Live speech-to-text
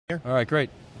All right, great.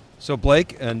 So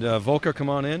Blake and Volker, come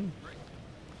on in.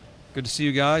 Good to see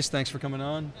you guys. Thanks for coming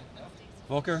on.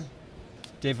 Volker,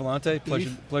 Dave Vellante,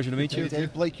 pleasure to meet you.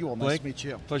 Dave, Blake Yule, nice to meet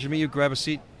you. Pleasure to meet you. Grab a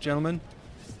seat, gentlemen.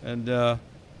 And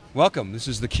welcome. This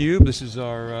is theCUBE. This is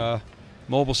our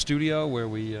mobile studio where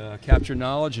we capture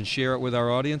knowledge and share it with our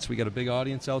audience. We got a big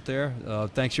audience out there.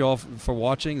 Thanks you all for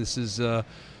watching. This is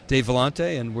Dave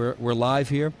Vellante, and we're live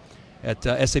here at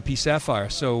SAP Sapphire.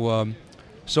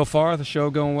 So far, the show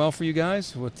going well for you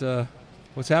guys?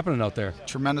 What's happening out there?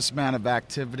 Tremendous amount of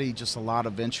activity, just a lot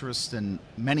of interest in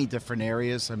many different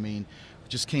areas. I mean, we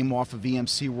just came off of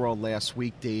EMC World last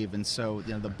week, Dave, and so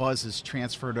the buzz is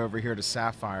transferred over here to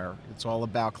Sapphire. It's all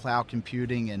about cloud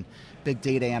computing and big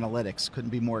data analytics.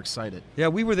 Couldn't be more excited. Yeah,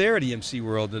 we were there at EMC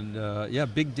World, and yeah,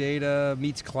 big data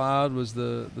meets cloud was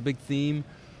the big theme.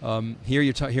 Here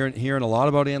you're hearing a lot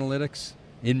about analytics,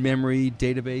 in-memory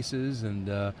databases,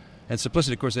 and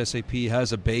simplicity. Of course, SAP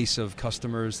has a base of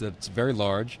customers that's very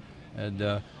large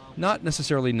and not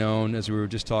necessarily known, as we were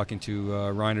just talking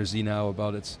to Rainer Zenow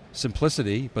about its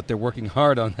simplicity, but they're working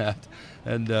hard on that.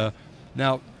 And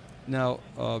now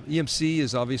EMC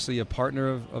is obviously a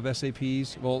partner of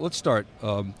SAP's. Well, let's start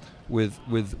with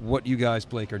what you guys,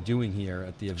 Blake, are doing here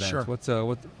at the event. Sure.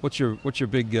 What's your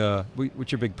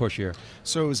big push here?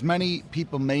 So, as many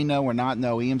people may know or not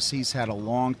know, EMC's had a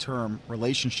long-term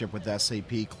relationship with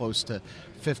SAP, close to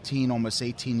 15, almost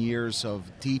 18 years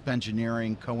of deep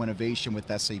engineering, co-innovation with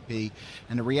SAP.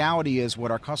 And the reality is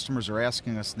what our customers are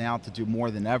asking us now to do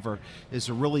more than ever is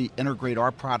to really integrate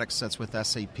our product sets with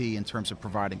SAP in terms of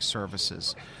providing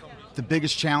services. The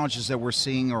biggest challenges that we're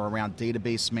seeing are around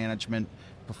database management,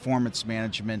 performance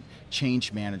management,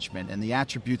 change management, and the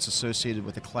attributes associated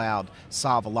with the cloud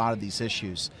solve a lot of these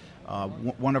issues.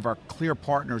 One of our clear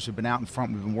partners who've been out in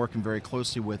front, we've been working very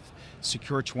closely with,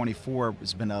 Secure24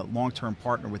 has been a long-term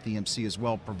partner with EMC as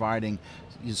well, providing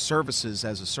services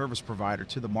as a service provider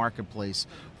to the marketplace.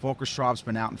 Volker Straub's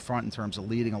been out in front in terms of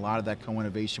leading a lot of that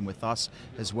co-innovation with us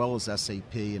as well as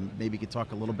SAP, and maybe you could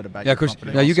talk a little bit about your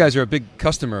company. Now you guys are a big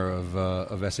customer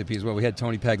of SAP as well. We had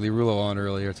Tony Pagliarulo on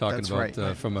earlier talking about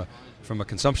right. From a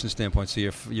consumption standpoint, so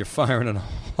you're firing on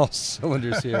all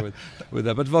cylinders here with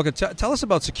that. But Volker, tell us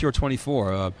about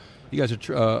Secure24. You guys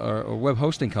are a web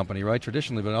hosting company, right,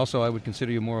 traditionally, but also I would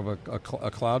consider you more of a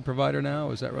cloud provider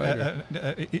now, is that right?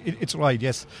 It's right,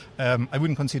 yes. I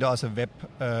wouldn't consider us a web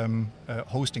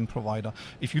hosting provider.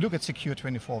 If you look at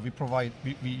Secure24,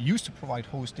 we used to provide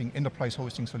hosting, enterprise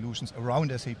hosting solutions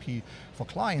around SAP for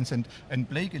clients, and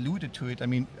Blake alluded to it. I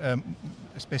mean,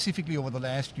 specifically over the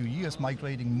last few years,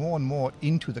 migrating more and more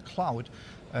into the cloud,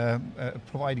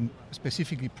 providing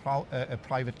specifically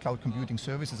private cloud computing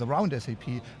services around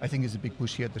SAP, I think is a big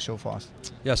push here at the show for us.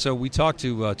 Yeah, so we talked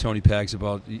to Tony Pags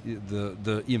about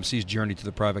the EMC's journey to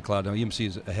the private cloud. Now EMC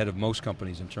is ahead of most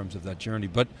companies in terms of that journey,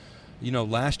 but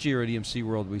last year at EMC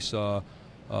World we saw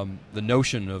the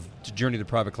notion of the journey to the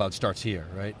private cloud starts here,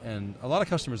 right? And a lot of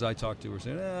customers I talked to were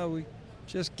saying, we're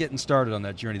just getting started on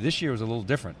that journey. This year was a little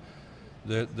different.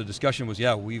 The discussion was,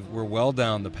 we're well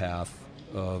down the path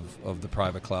of the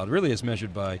private cloud, really as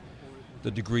measured by the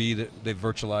degree that they've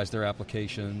virtualized their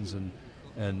applications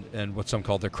and what some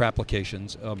call their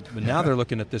crapplications. But now they're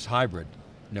looking at this hybrid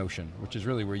notion, which is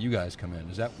really where you guys come in.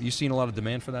 Is that you seen a lot of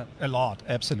demand for that? A lot,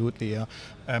 absolutely. Yeah.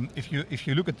 If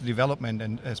you look at the development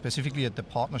and specifically at the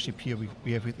partnership here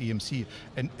we have with EMC,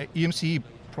 and EMC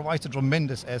provides a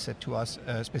tremendous asset to us,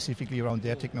 specifically around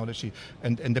their technology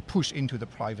and the push into the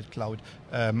private cloud.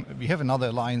 We have another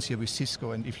alliance here with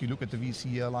Cisco, and if you look at the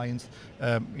VC alliance,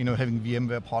 having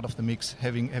VMware part of the mix,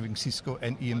 having Cisco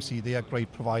and EMC, they are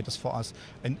great providers for us.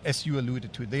 And as you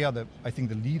alluded to, they are I think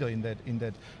the leader in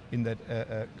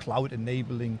that cloud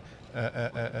enabling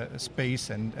space,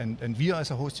 and we are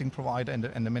as a hosting provider and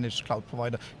a managed cloud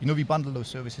provider, we bundle those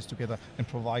services together and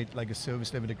provide like a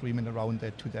service level agreement around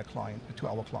that to our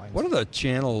clients. What are the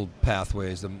channel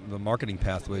pathways, the marketing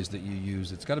pathways that you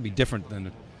use? It's got to be different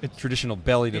than traditional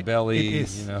belly to belly,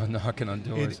 knocking on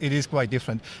doors. It is quite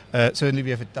different. Certainly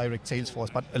we have a direct sales force,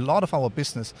 but a lot of our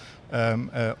business,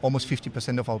 almost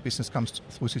 50% of our business comes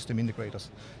through system integrators.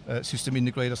 System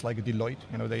integrators like a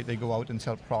Deloitte, they go out and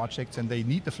sell projects, and they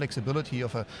need the flexibility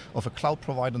of a cloud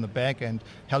provider on the back end,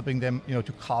 helping them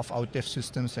to carve out dev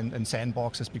systems and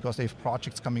sandboxes because they have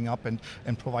projects coming up and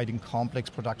providing complex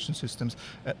production systems.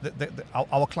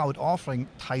 Our cloud offering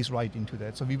ties right into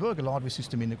that. So we work a lot with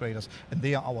system integrators, and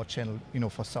they are our channel,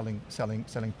 for selling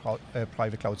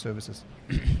private cloud services.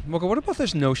 Volker, what about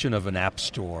this notion of an app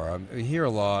store? I hear a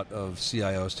lot of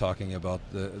CIOs talking about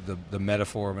the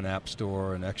metaphor of an app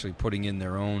store and actually putting in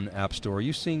their own app store. Are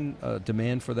you seeing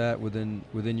demand for that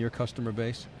within your customer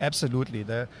base? Absolutely.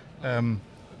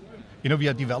 We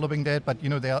are developing that, but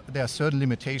there are certain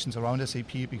limitations around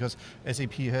SAP because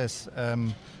SAP has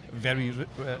very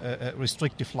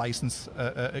restrictive license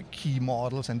key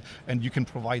models, and you can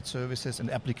provide services and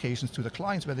applications to the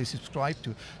clients where they subscribe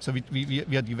to. So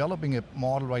we are developing a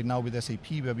model right now with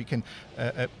SAP where we can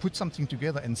put something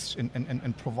together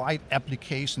and provide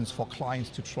applications for clients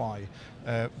to try.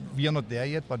 We are not there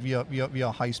yet, but we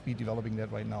are high speed developing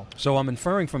that right now. So I'm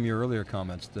inferring from your earlier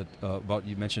comments that about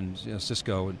you mentioned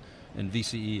Cisco and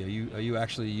VCE. Are you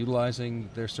actually utilizing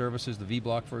their services, the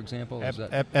vBlock, for example?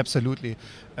 Absolutely.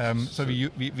 So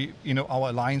we our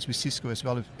alliance with Cisco as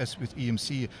well as with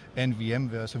EMC and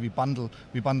VMware. So we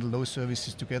bundle those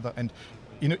services together. And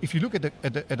if you look at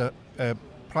a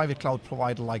private cloud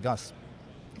provider like us,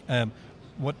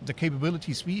 what the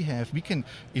capabilities we have, we can,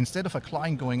 instead of a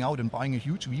client going out and buying a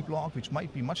huge vBlock, which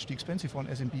might be much too expensive for an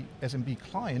SMB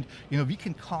client, we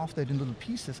can carve that in little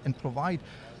pieces and provide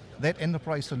that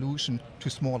enterprise solution to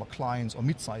smaller clients or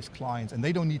mid-sized clients, and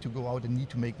they don't need to go out and need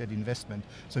to make that investment.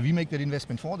 So we make that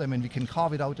investment for them, and we can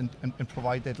carve it out and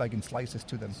provide that like in slices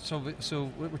to them. So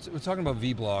we're talking about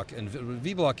vBlock, and what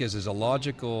vBlock is a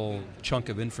logical chunk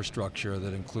of infrastructure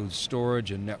that includes storage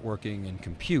and networking and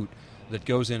compute that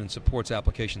goes in and supports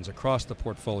applications across the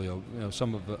portfolio.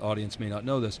 Some of the audience may not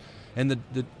know this, and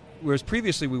whereas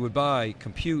previously we would buy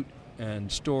compute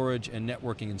and storage and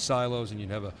networking in silos, and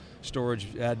you'd have a storage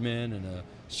admin and a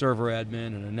server admin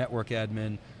and a network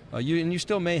admin. You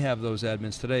still may have those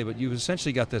admins today, but you've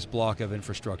essentially got this block of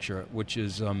infrastructure, which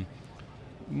is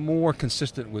more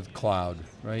consistent with cloud,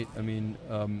 right? I mean,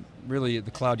 really,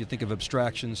 the cloud, you think of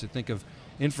abstractions, you think of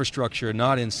infrastructure,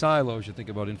 not in silos. You think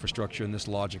about infrastructure in this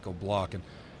logical block.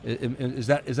 And is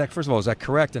that first of all, is that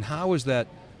correct? And how is that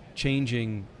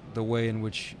changing the way in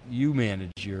which you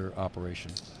manage your operation?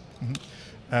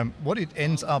 Mm-hmm. What it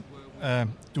ends up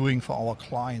doing for our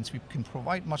clients, we can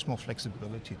provide much more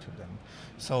flexibility to them.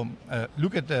 So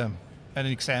look at an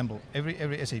example.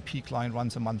 Every SAP client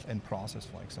runs a month-end process,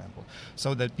 for example.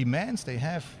 So the demands they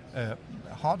have,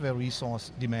 hardware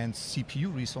resource demands,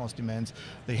 CPU resource demands,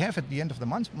 they have at the end of the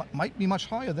month might be much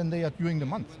higher than they are during the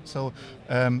month. So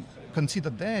consider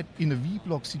that in a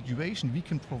vBlock situation, we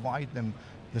can provide them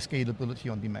the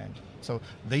scalability on demand. So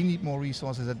they need more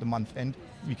resources at the month end,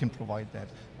 we can provide that.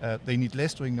 They need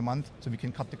less during the month, so we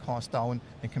can cut the cost down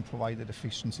and can provide that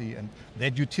efficiency. And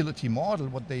that utility model,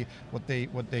 what they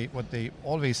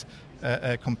always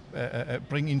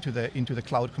bring into the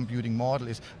cloud computing model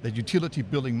is the utility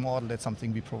billing model. That's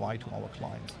something we provide to our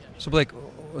clients. So Blake,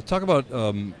 talk about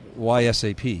why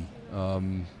SAP. A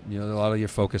lot of your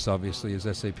focus obviously is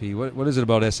SAP. What is it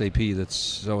about SAP that's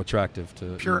so attractive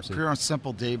to Pure and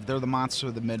simple, Dave. They're the monster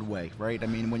of the midway, right? I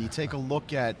mean, when you take a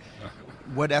look at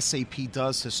what SAP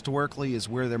does historically is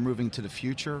where they're moving to the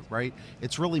future, right?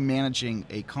 It's really managing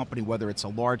a company, whether it's a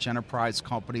large enterprise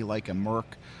company like a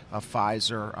Merck, a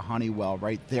Pfizer, a Honeywell,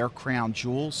 right? Their crown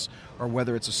jewels, or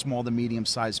whether it's a small to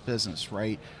medium-sized business,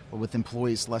 right? Or with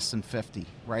employees less than 50,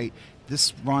 right?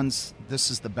 This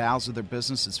is the bowels of their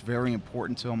business. It's very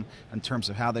important to them in terms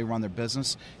of how they run their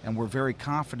business, and we're very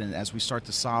confident as we start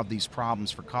to solve these problems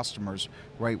for customers,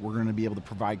 right, we're going to be able to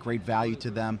provide great value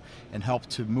to them and help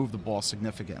to move the ball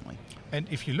significantly. And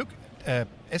if you look at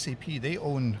SAP, they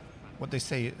own, what they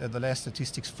say, the last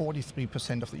statistics,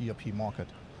 43% of the ERP market.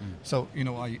 So,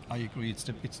 I agree, it's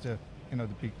the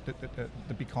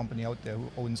big company out there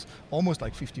who owns almost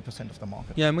like 50% of the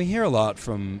market. Yeah, and we hear a lot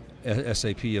from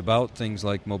SAP about things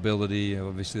like mobility,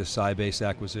 obviously the Sybase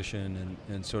acquisition,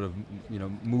 and sort of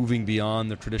moving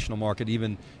beyond the traditional market.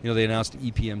 Even they announced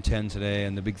EPM 10 today,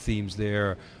 and the big themes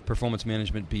there, performance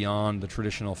management beyond the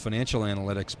traditional financial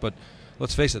analytics. But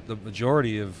let's face it, the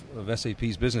majority of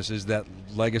SAP's business is that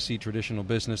legacy traditional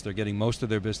business. They're getting most of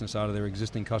their business out of their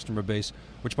existing customer base,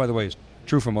 which, by the way, is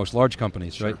true for most large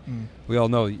companies, sure. Right? We all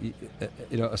know,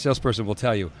 a salesperson will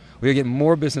tell you, we are getting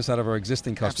more business out of our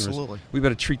existing customers. Absolutely. We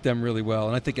better treat them really well,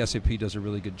 and I think SAP does a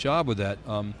really good job with that.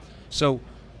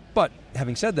 But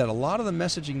having said that, a lot of the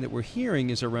messaging that we're hearing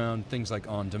is around things like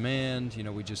on-demand.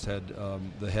 We just had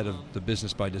the head of the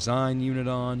Business by Design unit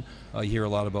on. You hear a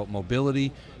lot about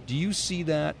mobility. Do you see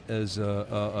that as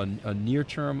a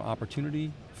near-term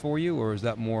opportunity for you, or is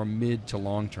that more mid to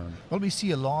long-term? Well, we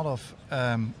see a lot of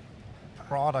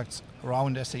products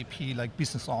around SAP, like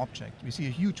Business Object. We see a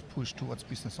huge push towards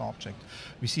Business Object.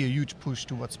 We see a huge push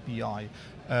towards BI.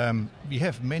 We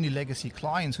have many legacy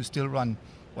clients who still run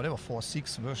whatever,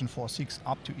 4.6, version 4.6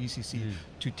 up to ECC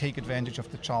to take advantage of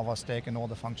the Java stack and all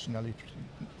the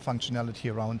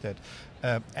functionality around that.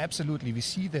 Absolutely, we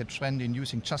see that trend in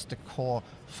using just the core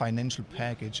financial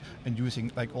package and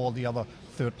using like all the other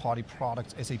third-party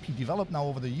products SAP developed now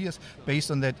over the years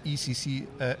based on that ECC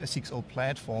 6.0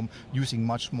 platform, using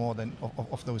much more than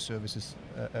of those services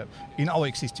in our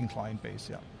existing client base.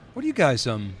 Yeah. What do you guys,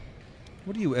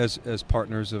 what do you as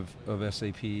partners of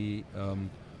SAP,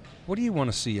 what do you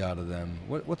want to see out of them?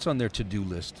 What's on their to-do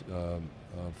list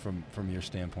from your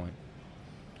standpoint?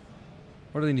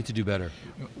 What do they need to do better?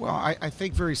 Well, I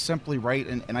think very simply, right,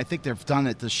 and I think they've done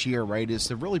it this year, right, is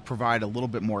to really provide a little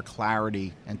bit more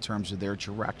clarity in terms of their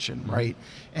direction, right?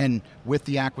 And with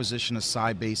the acquisition of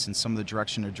Sybase and some of the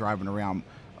direction they're driving around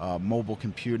mobile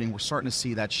computing, we're starting to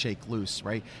see that shake loose,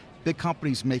 right? Big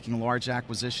companies making large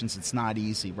acquisitions, it's not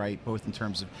easy, right? Both in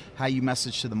terms of how you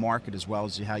message to the market as well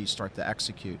as how you start to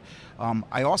execute.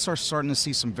 I also are starting to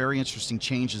see some very interesting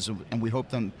changes, and we hope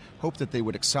that they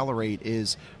would accelerate,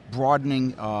 is broadening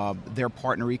their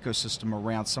partner ecosystem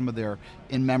around some of their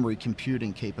in-memory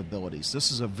computing capabilities.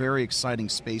 This is a very exciting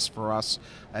space for us.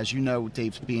 As you know,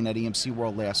 Dave, being at EMC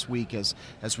World last week, as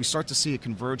we start to see a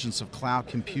convergence of cloud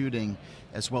computing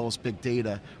as well as big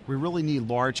data, we really need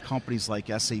large companies like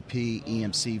SAP,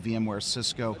 EMC, VMware,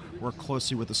 Cisco, work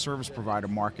closely with the service provider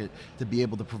market to be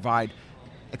able to provide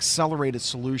accelerated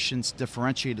solutions,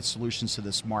 differentiated solutions to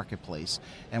this marketplace.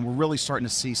 And we're really starting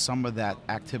to see some of that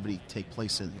activity take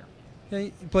place in here.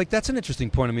 Hey, Blake, that's an interesting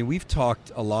point. I mean, we've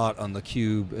talked a lot on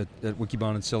theCUBE at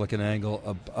Wikibon and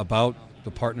SiliconANGLE about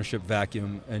the partnership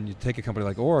vacuum, and you take a company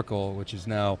like Oracle, which is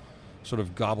now sort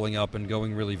of gobbling up and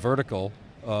going really vertical.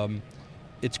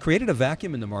 It's created a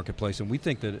vacuum in the marketplace, and we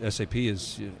think that SAP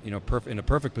is in a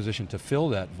perfect position to fill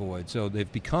that void. So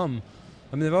they've become,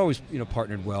 I mean, they've always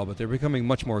partnered well, but they're becoming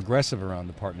much more aggressive around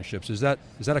the partnerships. Is that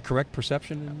a correct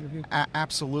perception in your view?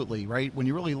 Absolutely, right? When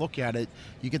you really look at it,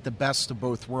 you get the best of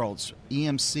both worlds.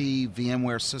 EMC,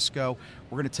 VMware, Cisco,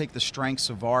 we're going to take the strengths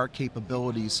of our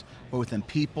capabilities, both in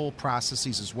people,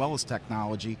 processes, as well as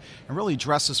technology, and really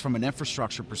address this from an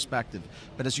infrastructure perspective.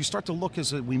 But as you start to look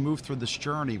as we move through this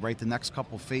journey, right, the next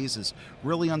couple phases,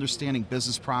 really understanding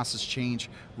business process change,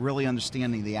 really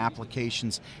understanding the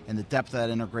applications and the depth of that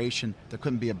integration, there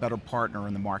couldn't be a better partner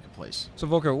in the marketplace. So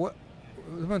Volker, I want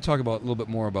to talk about a little bit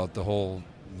more about the whole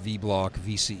vBlock,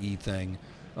 VCE thing.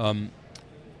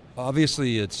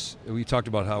 Obviously, we talked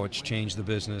about how it's changed the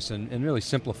business and really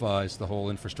simplifies the whole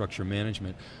infrastructure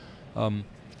management.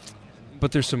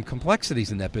 But there's some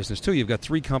complexities in that business too. You've got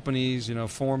 3 companies,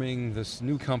 forming this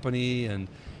new company, and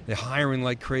they're hiring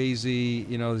like crazy.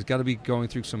 There's got to be going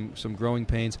through some growing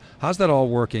pains. How's that all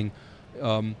working?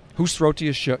 Whose throat do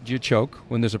you choke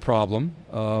when there's a problem?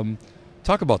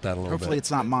 Talk about that a little bit. Hopefully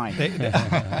it's not mine.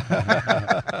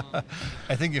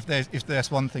 I think if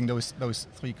there's one thing those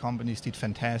 3 companies did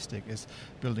fantastic is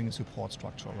building a support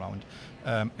structure around.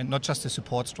 And not just the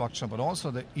support structure, but also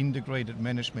the integrated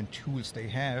management tools they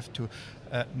have to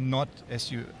not,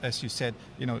 as you said,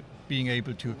 being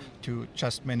able to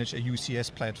just manage a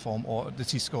UCS platform or the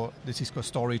Cisco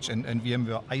storage and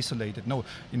VMware isolated. No,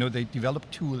 they develop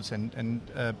tools and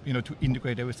to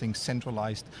integrate everything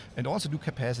centralized and also do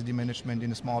capacity management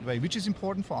in a smart way, which is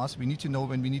important for us. We need to know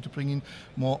when we need to bring in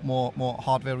more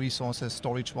hardware resources,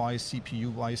 storage-wise,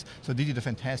 CPU-wise. So they did a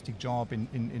fantastic job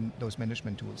in those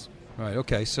management tools. Right.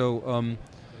 Okay. So.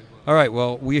 All right,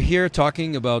 well, we're here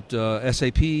talking about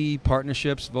SAP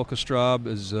partnerships. Volker Straub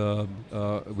is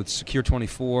with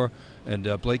Secure24,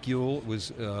 and Blake Yule was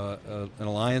an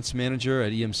alliance manager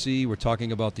at EMC. We're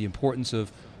talking about the importance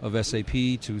of SAP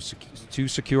to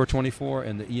Secure24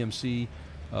 and the EMC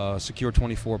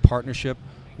Secure24 partnership,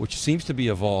 which seems to be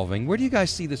evolving. Where do you guys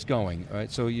see this going? All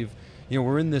right, so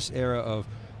we're in this era of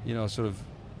sort of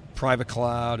private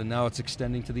cloud, and now it's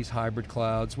extending to these hybrid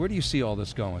clouds. Where do you see all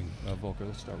this going, Volker?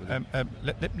 Let's start with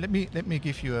you. Let me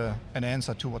give you an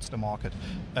answer towards the market.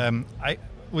 It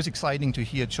was exciting to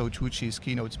hear Joe Tucci's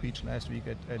keynote speech last week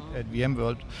at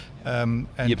VMworld.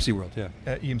 EMC World, yeah.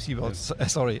 EMC World, yeah.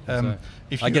 Sorry.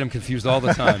 I get them confused all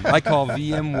the time. I call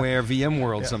VMware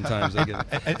VMworld sometimes. I get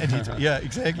it. Yeah,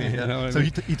 exactly. Yeah. So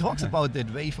he talks about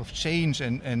that wave of change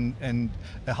and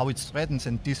how it threatens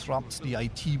and disrupts the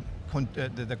IT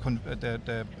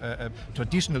the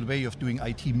traditional way of doing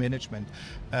IT management.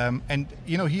 And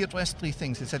he addressed 3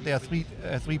 things. He said there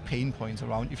are three pain points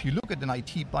around. If you look at an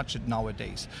IT budget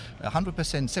nowadays, 100%,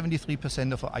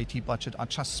 73% of our IT budget are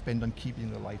just spent on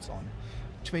keeping the lights on.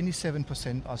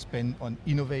 27% are spent on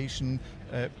innovation,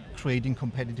 creating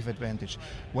competitive advantage.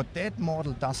 What that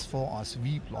model does for us,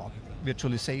 vBlock,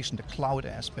 virtualization, the cloud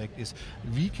aspect, is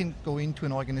we can go into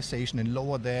an organization and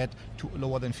lower that to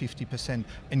lower than 50%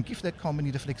 and give that company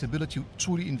the flexibility to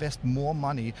truly invest more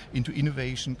money into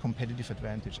innovation, competitive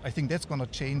advantage. I think that's going to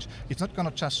change. It's not going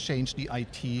to just change the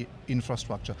IT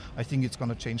infrastructure. I think it's going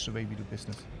to change the way we do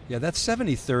business. Yeah, that's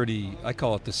 70-30, I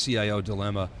call it the CIO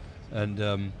dilemma,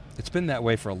 and it's been that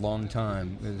way for a long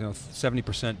time.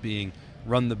 70% being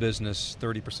run the business,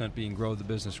 30% being grow the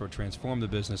business or transform the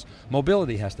business.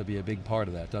 Mobility has to be a big part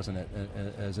of that, doesn't it,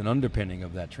 as an underpinning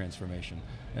of that transformation.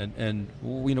 And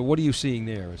what are you seeing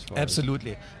there as far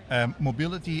Absolutely.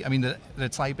 Mobility, I mean, the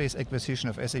Sybase acquisition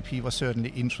of SAP was certainly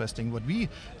interesting. What we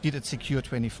did at Secure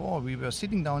 24, we were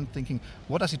sitting down thinking,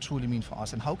 what does it truly mean for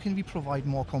us, and how can we provide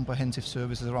more comprehensive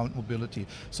services around mobility?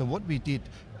 So what we did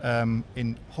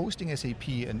in hosting SAP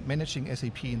and managing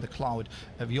SAP in the cloud,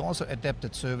 we also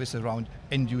adapted service around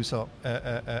end user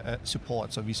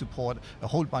support. So we support a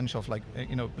whole bunch of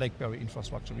BlackBerry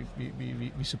infrastructure.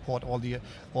 We support all the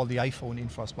iPhone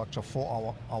infrastructure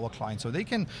for our clients, so they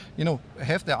can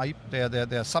have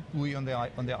their sub GUI on their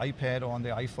iPad or on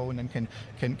their iPhone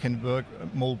and can work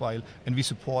mobile, and we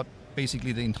support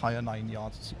basically the entire 9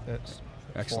 yards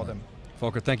for them.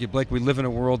 Volker, thank you. Blake, we live in a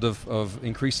world of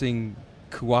increasing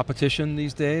coopetition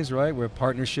these days, right? Where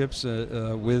partnerships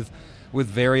with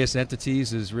various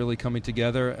entities is really coming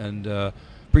together, and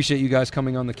appreciate you guys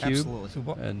coming on theCUBE.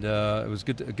 Absolutely. And it was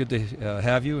good to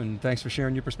have you, and thanks for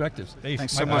sharing your perspectives. Dave,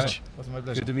 thanks so much. It was my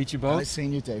pleasure. Good to meet you both. Nice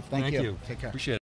seeing you, Dave. Thank you. Take care. Appreciate it.